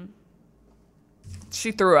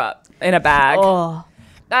 She threw up in a bag. Oh,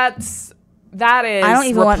 that is. I don't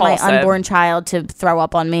even want my unborn child to throw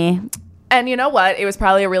up on me. And you know what? It was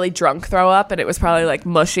probably a really drunk throw up, and it was probably like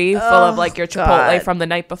mushy, full of like your Chipotle from the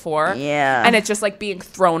night before. Yeah. And it's just like being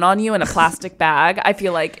thrown on you in a plastic bag. I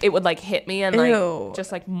feel like it would like hit me and like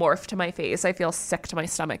just like morph to my face. I feel sick to my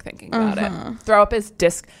stomach thinking about it. Throw up is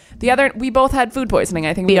we both had food poisoning.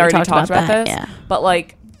 I think we already talked about this. Yeah. But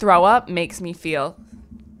like throw up makes me feel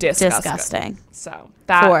disgusting. So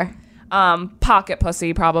that 4. Pocket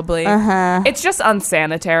pussy probably. It's just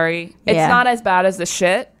unsanitary. It's not as bad as the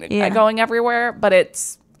shit going everywhere, but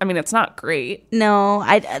it's not great. No,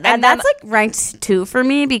 that's like ranked 2 for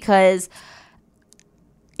me because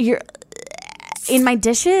you're in my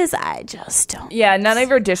dishes. I just don't. Yeah, none of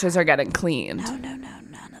your dishes are getting cleaned. No, none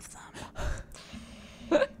of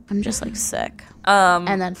them. I'm just like sick.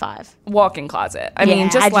 And then 5, walk-in closet. I mean,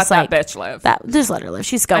 just let that bitch live. Just let her live.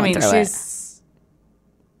 She's going through it.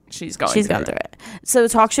 She's going through it. So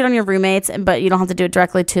talk shit on your roommates, but you don't have to do it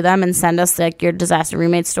directly to them, and send us like your disaster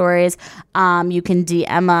roommate stories. You can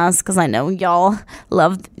DM us because I know y'all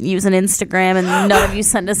love using Instagram and none of you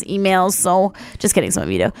send us emails. So just kidding, some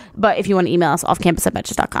of you do. But if you want to email us,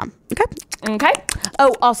 offcampus@betches.com. Okay.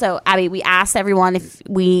 Oh, also, Abby, we asked everyone if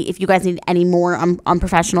you guys need any more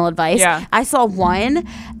unprofessional advice. Yeah. I saw one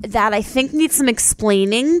that I think needs some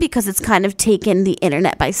explaining because it's kind of taken the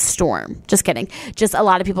internet by storm. Just kidding. Just a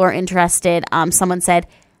lot of people are interested. Someone said,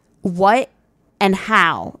 what and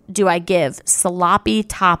how do I give sloppy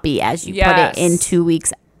toppy, as you put it, in 2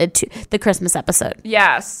 weeks, the Christmas episode?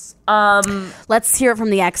 Yes. Let's hear it from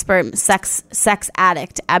the expert, sex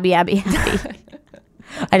addict, Abby.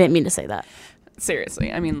 I didn't mean to say that.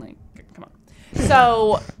 Seriously. I mean, like, come on.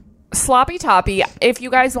 So, sloppy toppy, if you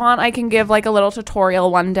guys want, I can give like a little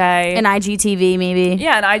tutorial one day. An IGTV, maybe.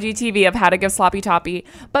 Yeah, an IGTV of how to give sloppy toppy.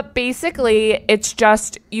 But basically, it's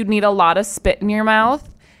just you need a lot of spit in your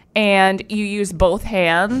mouth, and you use both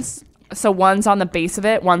hands. So one's on the base of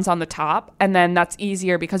it, one's on the top, and then that's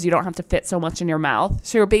easier because you don't have to fit so much in your mouth.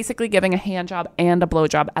 So you're basically giving a hand job and a blow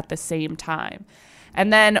job at the same time.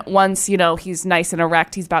 And then once, you know, he's nice and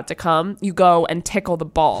erect, he's about to come, you go and tickle the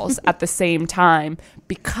balls at the same time,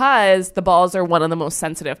 because the balls are one of the most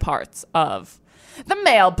sensitive parts of the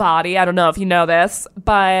male body. I don't know if you know this,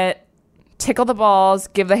 but tickle the balls,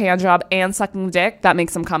 give the hand job, and sucking the dick, that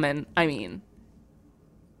makes them come in,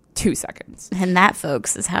 2 seconds. And that,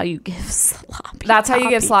 folks, is how you give sloppy That's toppy. how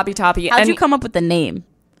you give sloppy toppy. How'd you come up with the name?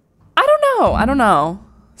 I don't know.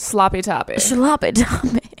 Sloppy toppy. Sloppy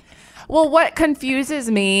toppy. Well, what confuses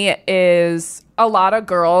me is a lot of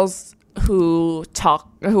girls who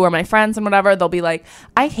are my friends and whatever, they'll be like,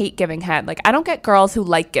 I hate giving head. Like, I don't get girls who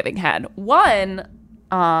like giving head. One,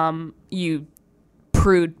 you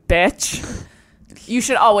prude bitch. You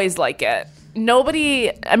should always like it.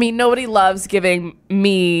 Nobody loves giving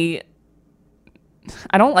me,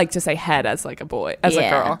 I don't like to say head as like a boy, as a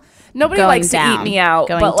girl. Nobody Going likes down. to eat me out,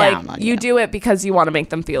 Going but down like on you you. do it because you want to make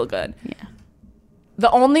them feel good. Yeah. The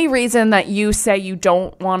only reason that you say you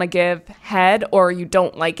don't want to give head or you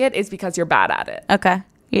don't like it is because you're bad at it. Okay.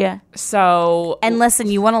 Yeah. So, And listen,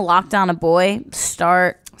 you want to lock down a boy,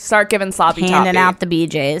 start giving sloppy handing toppy. out the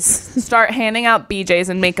BJs. Start handing out BJs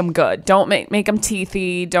and make them good. Don't make them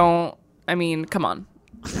teethy. Come on.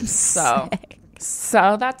 So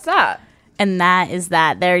that's that. And that is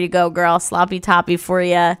that. There you go, girl. Sloppy toppy for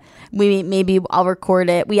you. Maybe I'll record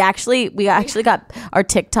it. We actually got our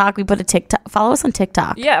TikTok. We put a TikTok. Follow us on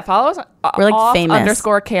TikTok. Yeah, follow us. We're like off famous.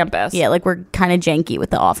 _campus. Yeah, like we're kind of janky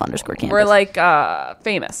with the off _campus. We're like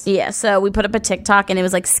famous. Yeah, so we put up a TikTok and it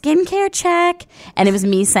was like skincare check, and it was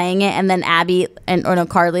me saying it, and then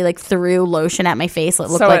Carly like threw lotion at my face. It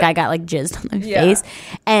looked like I got like jizzed on my face,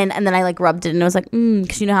 and then I like rubbed it, and it was like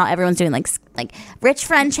because you know how everyone's doing like rich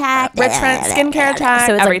friend check, skincare check,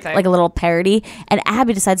 so it's everything. like a little parody, and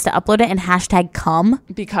Abby decides to upload it and hashtag come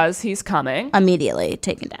Because he's coming. immediately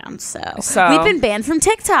taken down. So So- we've been banned from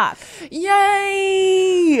TikTok.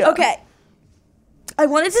 Yay! Okay. I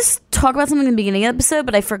wanted to talk about something in the beginning of the episode,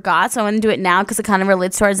 but I forgot, so I want to do it now because it kind of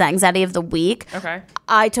relates to our anxiety of the week. Okay.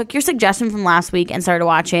 I took your suggestion from last week and started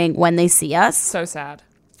watching When They See Us. So sad.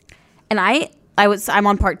 And I'm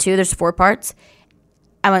on part 2. There's 4 parts.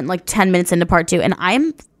 I went like 10 minutes into part 2, and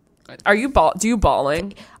Are you do you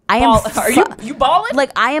bawling? I am Are you bawling?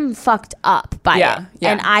 like I am fucked up by Yeah, it.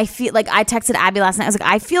 yeah. And I feel like I texted Abby last night. I was like,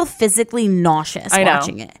 I feel physically nauseous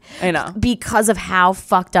watching it. I know. Because of how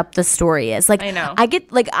fucked up the story is. Like I know. I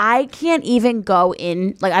get like I can't even go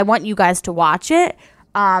in, like I want you guys to watch it.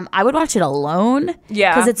 I would watch it alone.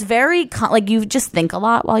 Yeah. Because it's very like you just think a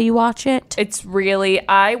lot while you watch it. It's really,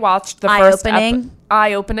 I watched the first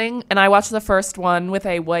Eye-opening. and I watched the first one with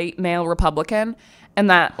a white male Republican, and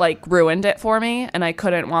that like ruined it for me, and I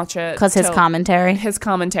couldn't watch it Because his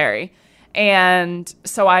commentary. And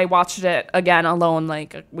so I watched it again alone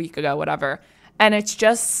like a week ago, whatever. And it's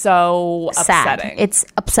just so Sad. upsetting. It's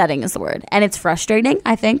upsetting is the word. And it's frustrating,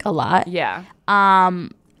 I think, a lot. Yeah.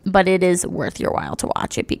 But it is worth your while to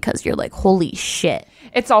watch it because you're like, holy shit.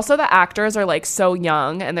 It's also the actors are like so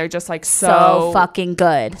young and they're just like So fucking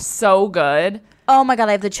good. so good. Oh my God,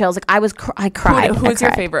 I have the chills. Like I cried. Who's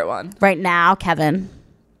your favorite one? Right now, Kevin.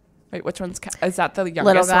 Wait, which one's is that the youngest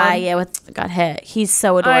Little guy, one? yeah, got hit. He's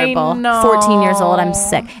so adorable. I know. 14 years old. I'm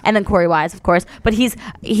sick. And then Corey Wise, of course. But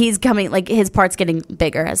he's coming, like his part's getting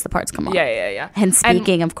bigger as the parts come on. Yeah. And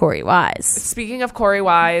speaking of Corey Wise. Speaking of Corey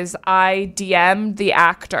Wise, I DM'd the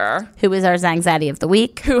actor Who is our Zangzaddy of the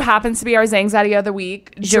week? who happens to be our Zangzaddy of the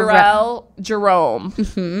week, Jerome. Jerome.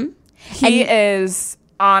 Mm-hmm. He is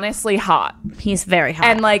honestly hot. He's very hot.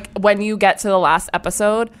 And like when you get to the last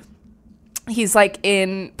episode, he's like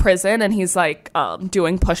in prison and he's like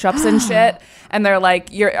doing push-ups and shit, and they're like,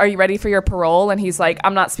 are you ready for your parole? And he's like,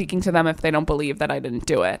 I'm not speaking to them if they don't believe that I didn't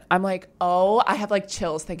do it. I'm like, oh, I have like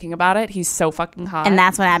chills thinking about it. He's so fucking hot. And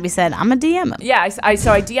that's when Abby said, I'm a DM him. Yeah,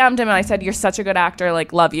 so I DM'd him and I said, you're such a good actor,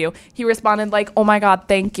 like, love you. He responded like, oh my God,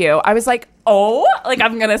 thank you. I was like, oh, like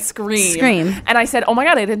I'm gonna scream. And I said, oh my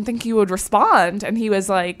God, I didn't think you would respond. And he was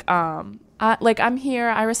like, I'm here.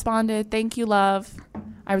 I responded, thank you, love.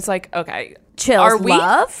 I was like, okay. Chills,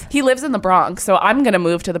 love? He lives in the Bronx, so I'm going to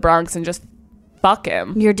move to the Bronx and just fuck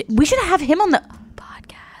him. We should have him on the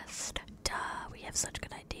podcast. Duh, we have such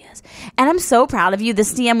good ideas. And I'm so proud of you.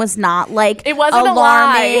 This DM was not like It wasn't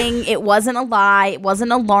alarming. a lie. It wasn't a lie. It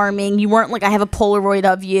wasn't alarming. You weren't like, I have a Polaroid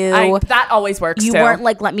of you. That always works, You too. weren't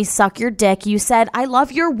like, let me suck your dick. You said, I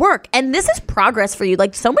love your work. And this is progress for you.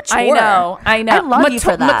 Like, so much I more. know. I love you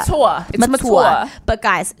for that. Mature. It's mature. But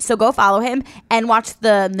guys, so go follow him and watch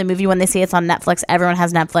the movie When They See It's on Netflix. Everyone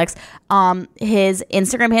has Netflix. His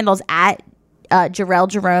Instagram handle is at Jarrell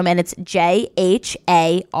Jerome, and it's JHARREL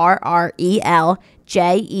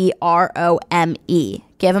JEROME.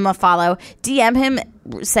 give him a follow. DM him,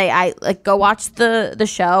 say I like go watch the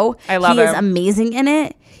show. I love him. He is him. amazing in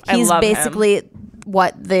it. I He's love basically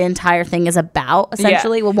what the entire thing is about,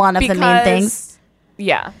 essentially. Yeah. Well, one of the main things.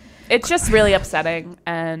 Yeah. It's just really upsetting,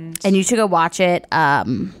 and you should go watch it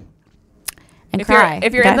and if cry.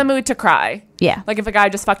 If you're in the mood to cry. Yeah. Like if a guy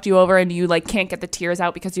just fucked you over and you like can't get the tears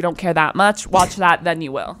out because you don't care that much, watch that, then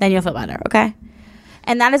you will. Then you'll feel better, okay?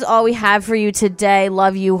 And that is all we have for you today.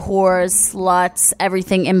 Love you, whores, sluts,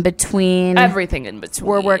 everything in between. Everything in between.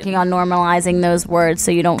 We're working on normalizing those words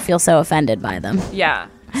so you don't feel so offended by them. Yeah.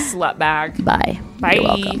 Slut bag. Bye. Bye. You're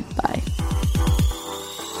welcome. Bye.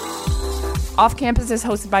 Off Campus is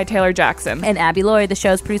hosted by Taylor Jackson. And Abby Lloyd. The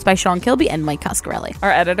show is produced by Sean Kilby and Mike Coscarelli.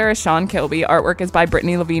 Our editor is Sean Kilby. Artwork is by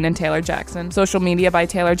Brittany Levine and Taylor Jackson. Social media by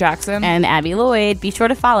Taylor Jackson. And Abby Lloyd. Be sure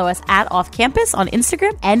to follow us at Off Campus on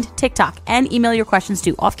Instagram and TikTok. And email your questions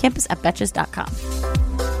to offcampus@betches.com.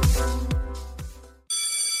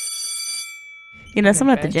 You know,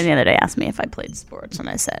 someone at the gym the other day asked me if I played sports, and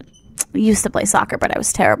I said, I used to play soccer, but I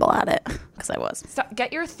was terrible at it. Because I was. Stop,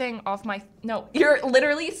 get your thing off my... No, you're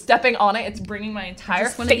literally stepping on it. It's bringing my entire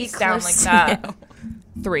face down like that.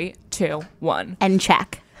 3, 2, 1. And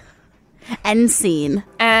check. And scene.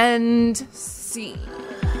 And scene.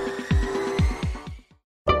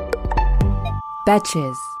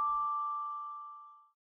 Betches.